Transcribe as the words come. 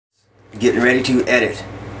getting ready to edit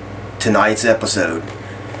tonight's episode.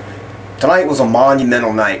 Tonight was a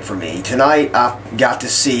monumental night for me. Tonight I got to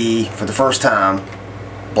see, for the first time,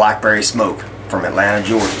 Blackberry Smoke from Atlanta,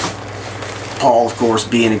 Georgia. Paul, of course,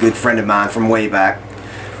 being a good friend of mine from way back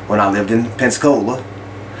when I lived in Pensacola.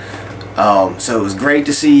 So it was great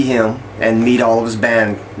to see him and meet all of his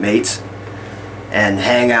bandmates and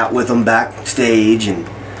hang out with them backstage and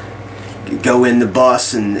go in the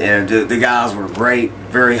bus, and the guys were great,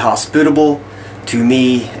 very hospitable to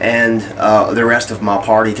me and the rest of my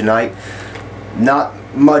party tonight. Not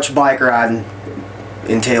much bike riding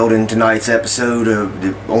entailed in tonight's episode.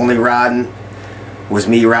 The only riding was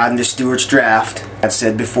me riding to Stewart's Draft. I've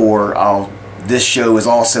said before, this show is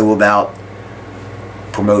also about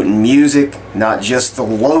promoting music, not just the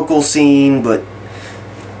local scene, but,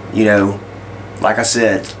 you know, like I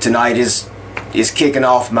said, tonight is kicking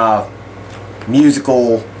off my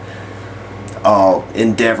musical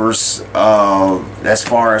endeavors as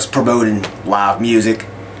far as promoting live music.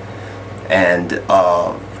 And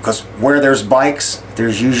because where there's bikes,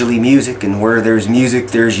 there's usually music, and where there's music,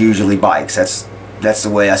 there's usually bikes. That's the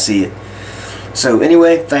way I see it. So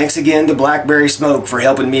anyway, thanks again to Blackberry Smoke for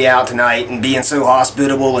helping me out tonight and being so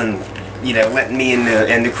hospitable, and, you know, letting me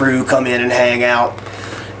and the crew come in and hang out.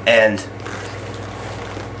 And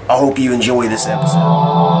I hope you enjoy this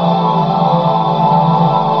episode.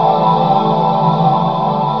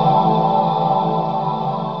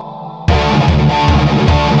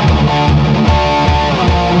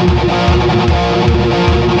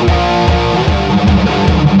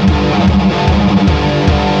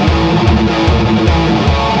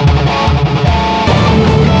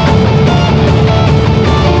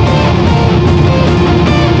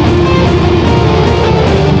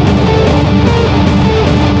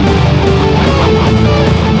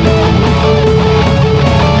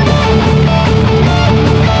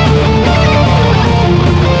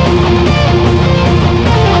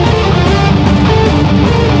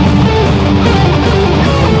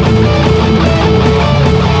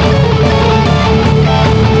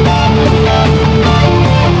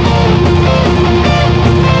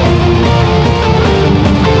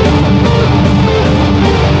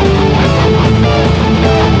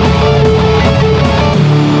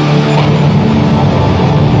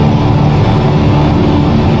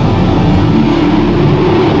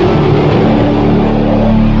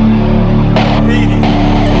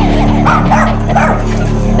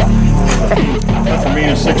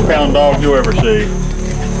 Dog you'll ever see.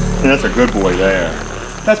 And that's a good boy there.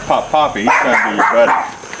 That's Poppy. He's trying to be your buddy.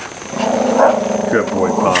 Good boy,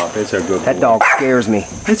 Pop. It's a good boy. That dog scares me.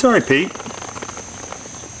 It's alright, Pete.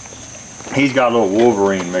 He's got a little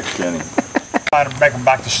Wolverine mixed in him. Trying to make them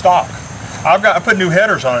back to stock. I put new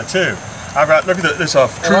headers on it too. I've got, look at this. Well,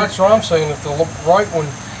 that's what I'm saying. If the right one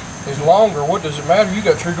is longer, what does it matter? You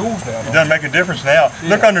got true duals now. It doesn't make a difference now.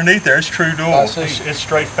 Yeah. Look underneath there. It's true dual. I see. It's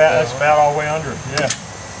straight fat. That's fat all the way under it. Yeah.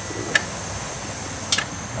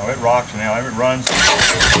 Oh, it rocks now. It runs.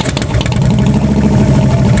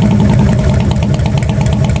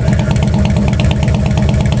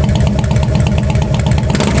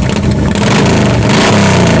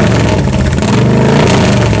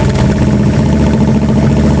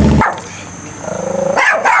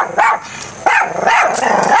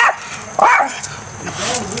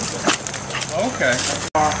 Okay.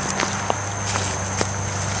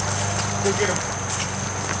 Go get him.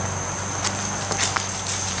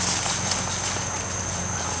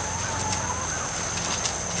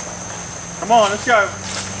 Come on, let's go.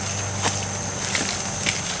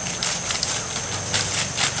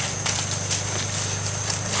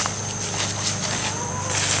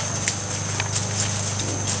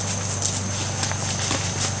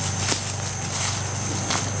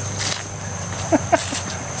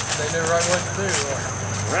 They knew right what to do.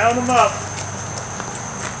 Round them up.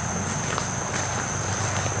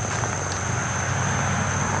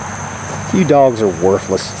 You dogs are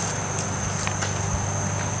worthless.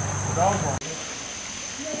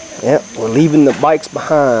 Yep, we're leaving the bikes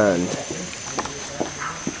behind.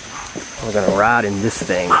 We're gonna ride in this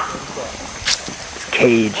thing.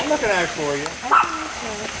 Cage. I'm looking out for you.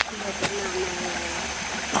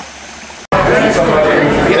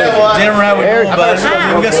 You know what? Dinner around with old buddies.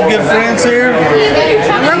 We got some good friends here.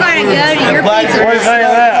 We're going to go to your pizza. What do you think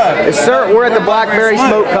of that? Yes, sir, we're at the Blackberry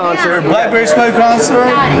Smoke concert. Blackberry Smoke concert.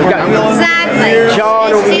 Exactly.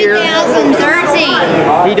 John over here.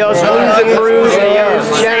 2013. He does Blues and Brews, and he owns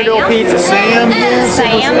Shenandoah Pizza. Sam.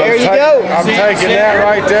 There you go. I'm taking that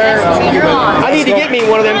right there. I need to get me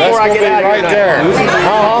one of them before I get out of here. Right there.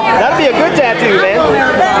 That'd be a good tattoo, man.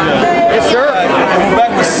 Yes, sir. We're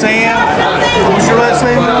back with Sam. What's your last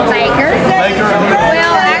name? Baker.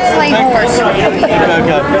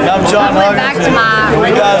 went back to my. We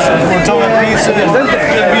got some Portona pizza and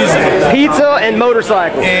good music. Pizza and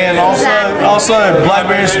motorcycles. And also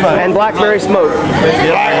blackberry smoke. And blackberry smoke.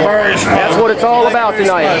 Blackberry smoke. That's what it's all about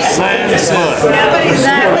tonight.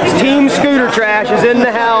 Team Scooter Trash is in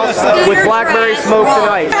the house with blackberry smoke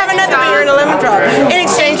tonight. Have another beer and a lemon drop in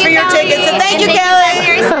exchange for your tickets. So thank you,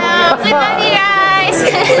 Kelly. We love you guys.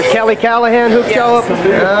 Kelly Callahan hooked y'all up. Oh,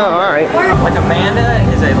 all right. Like Amanda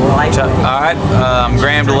is a light. All right, I'm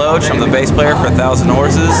Graham DeLoach. I'm the bass player for 1,000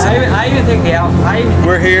 Horses. I even think the out.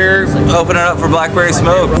 We're here opening up for Blackberry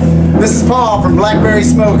Smoke. This is Paul from Blackberry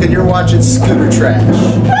Smoke, and you're watching Scooter Trash.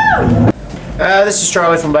 This is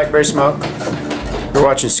Charlie from Blackberry Smoke. You're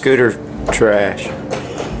watching Scooter Trash.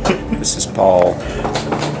 This is Paul.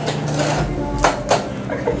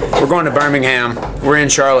 We're going to Birmingham. We're in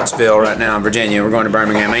Charlottesville right now, in Virginia. We're going to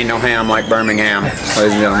Birmingham. Ain't no ham like Birmingham,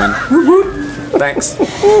 ladies and gentlemen. Thanks.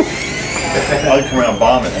 I'll come around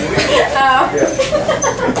bombing.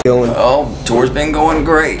 Oh, tour's been going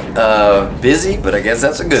great. Busy, but I guess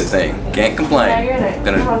that's a good thing. Can't complain.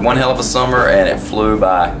 Been one hell of a summer, and it flew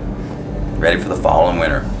by. Ready for the fall and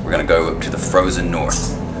winter. We're gonna go up to the frozen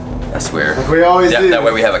north. That's where. Like we always do. That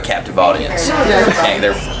way we have a captive audience.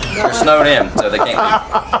 They're snowed in, so they can't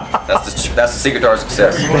leave. That's the secret to our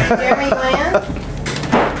success.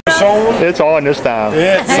 It's on this time.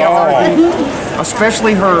 It's on.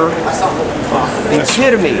 Especially her, the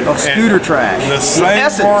epitome of Scooter Trash. The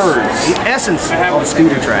same words. The essence of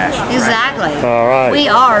Scooter Trash. Exactly. All right. We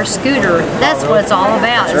are Scooter. That's what it's all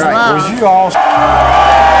about. Is love. Was you all?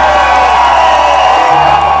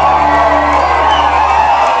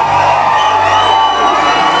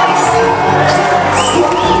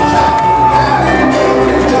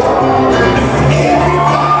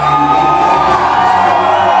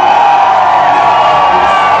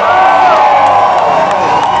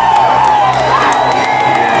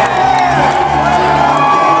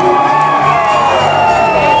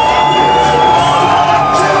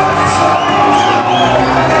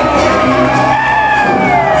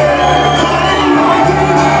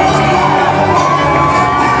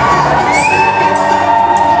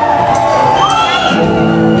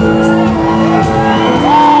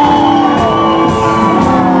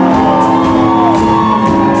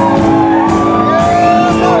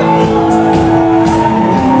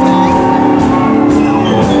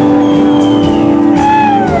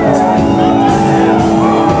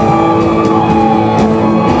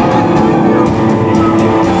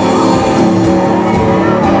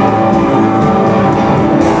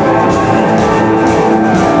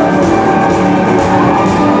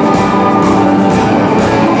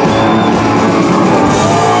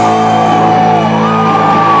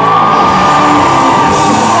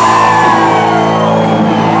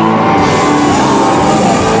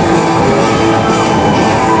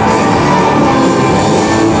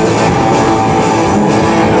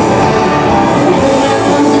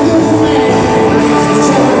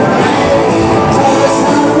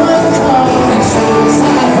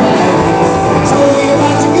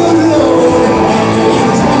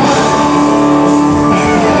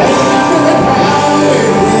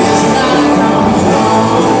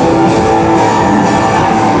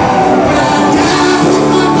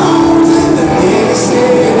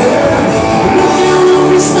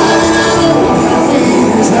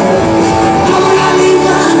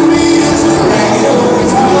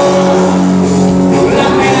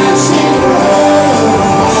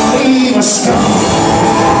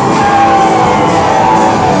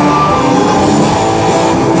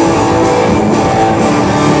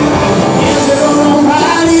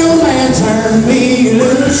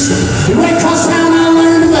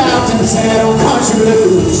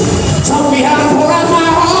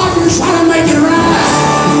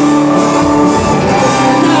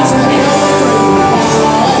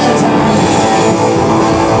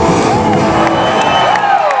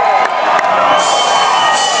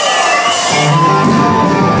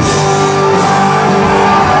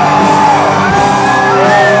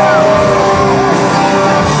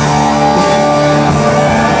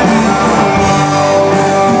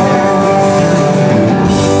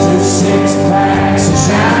 Six packs of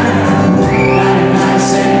shine.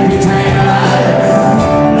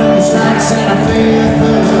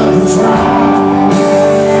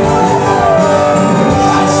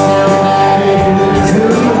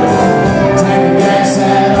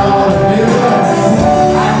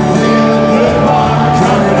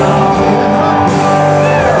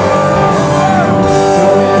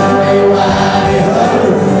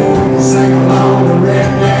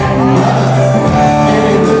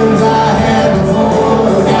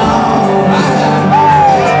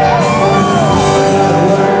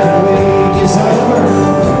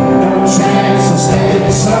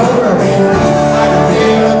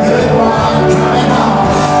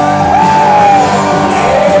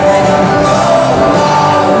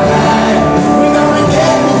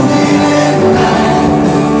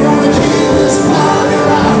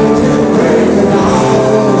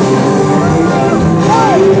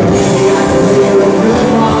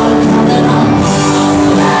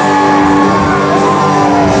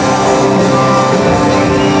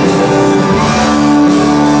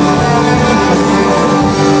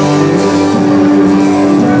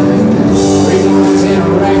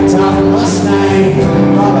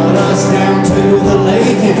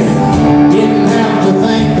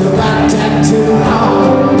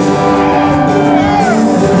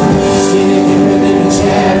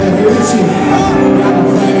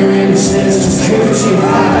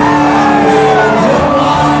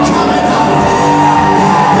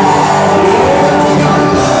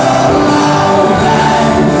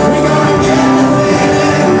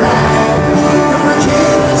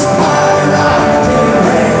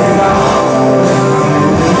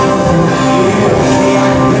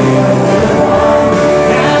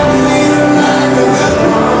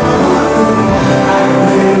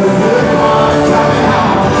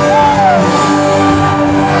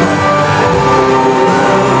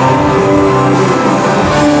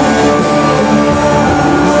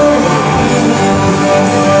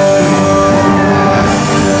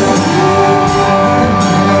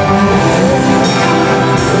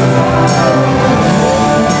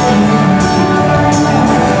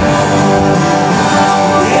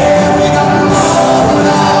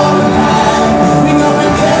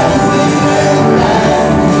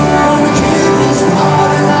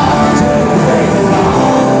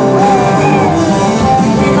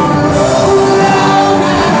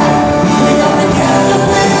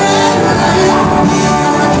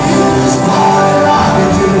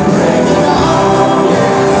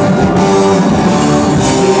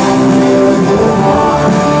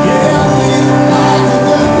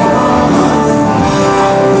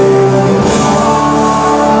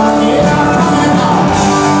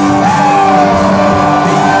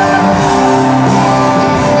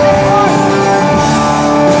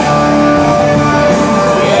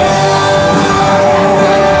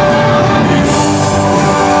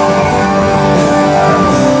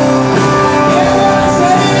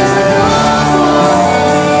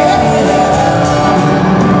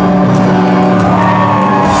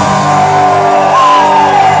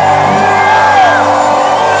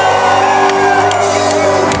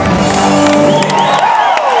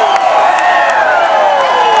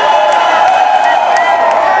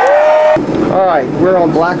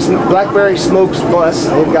 on Blackberry Smoke's bus.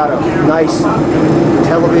 They've got a nice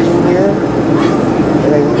television here.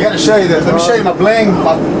 You gotta show you this. Let me show you my bling,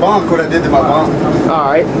 my bunk, what I did to my bunk.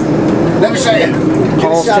 Alright. Let me show you.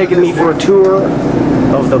 Paul's taking me for a tour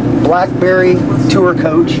of the Blackberry tour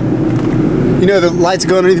coach. You know the lights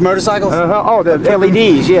go underneath motorcycles? Oh, the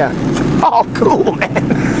LEDs, yeah. Oh, cool, man.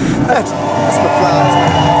 That's the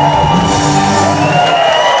flowers.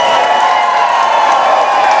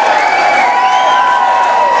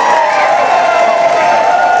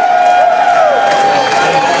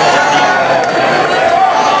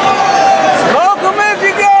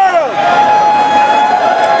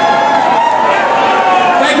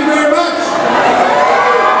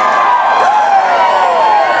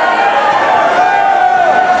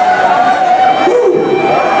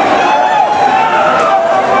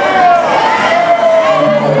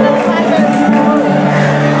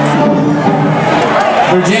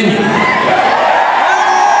 Virginia.